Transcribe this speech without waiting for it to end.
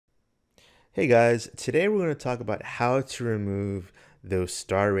Hey guys, today we're going to talk about how to remove those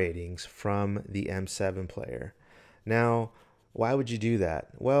star ratings from the M7 player. Now, why would you do that?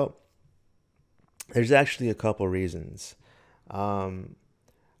 Well, there's actually a couple reasons. Um,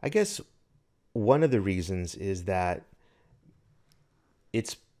 I guess one of the reasons is that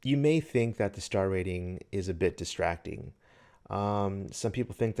it's you may think that the star rating is a bit distracting. Some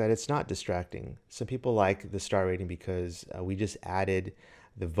people think that it's not distracting. Some people like the star rating because we just added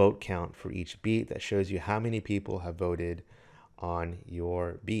the vote count for each beat that shows you how many people have voted on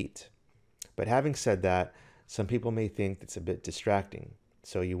your beat. But having said that, some people may think it's a bit distracting,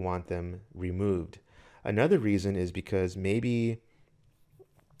 so you want them removed. Another reason is because maybe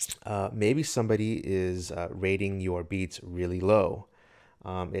somebody is rating your beats really low.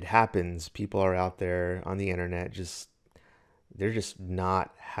 It happens. People are out there on the internet just they're just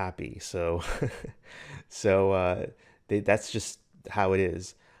not happy. So, so that's just how it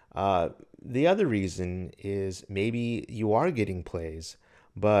is. The other reason is maybe you are getting plays,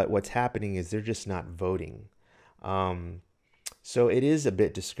 but what's happening is they're just not voting. Um, so it is a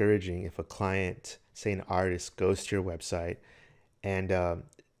bit discouraging if a client, say an artist, goes to your website and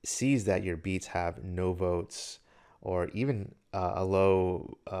sees that your beats have no votes or even a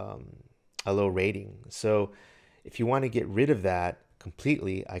low rating. So if you want to get rid of that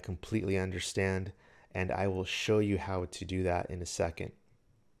completely, I completely understand, and I will show you how to do that in a second.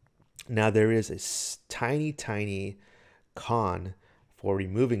 Now there is a tiny, tiny con for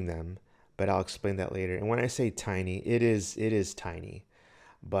removing them, but I'll explain that later. And when I say tiny, it is tiny.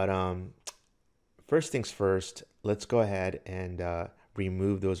 But first things first, let's go ahead and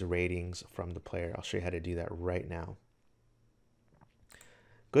remove those ratings from the player. I'll show you how to do that right now.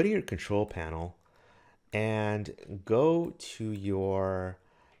 Go to your control panel and go to your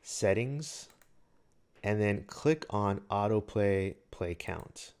settings and then click on autoplay play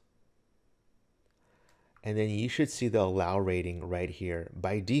count. And then you should see the allow rating right here.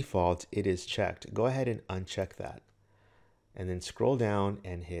 By default, it is checked. Go ahead and uncheck that. And then scroll down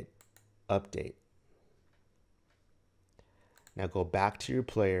and hit update. Now go back to your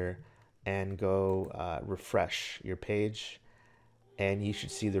player and go refresh your page, and you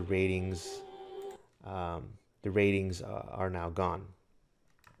should see the ratings. The ratings are now gone.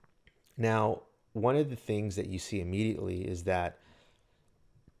 Now, one of the things that you see immediately is that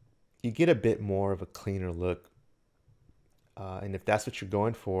you get a bit more of a cleaner look, and if that's what you're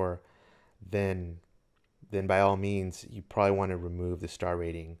going for, then then by all means you probably want to remove the star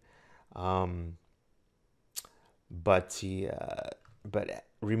rating. Um, but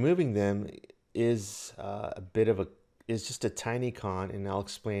removing them is a bit of a is just a tiny con, and I'll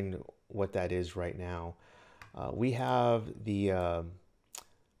explain what that is right now. We have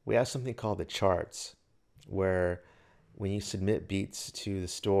we have something called the charts, where when you submit beats to the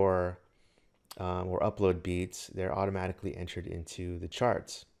store or upload beats, they're automatically entered into the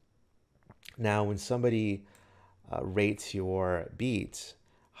charts. Now, when somebody rates your beat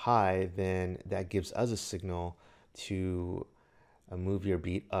high, then that gives us a signal to move your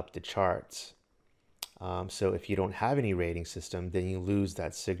beat up the charts. So if you don't have any rating system, then you lose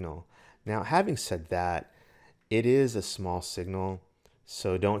that signal. Now, having said that, it is a small signal,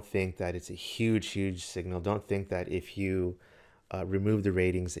 so don't think that it's a huge, huge signal. Don't think that if you remove the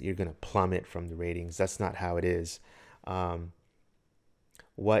ratings that you're going to plummet from the ratings. That's not how it is. Um,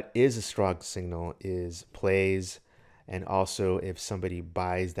 what is a strong signal is plays, and also if somebody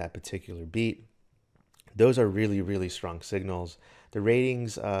buys that particular beat. Those are really, really strong signals. The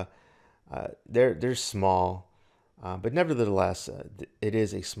ratings, they're small, but nevertheless, it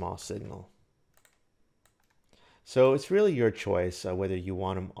is a small signal. So it's really your choice whether you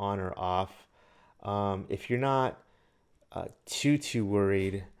want them on or off. If you're not too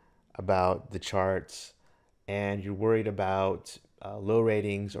worried about the charts and you're worried about low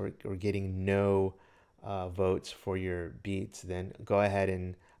ratings or getting no votes for your beats, then go ahead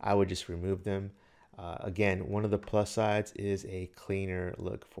and I would just remove them. Again, one of the plus sides is a cleaner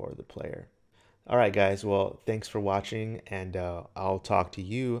look for the player. All right, guys. Well, thanks for watching, and I'll talk to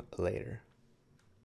you later.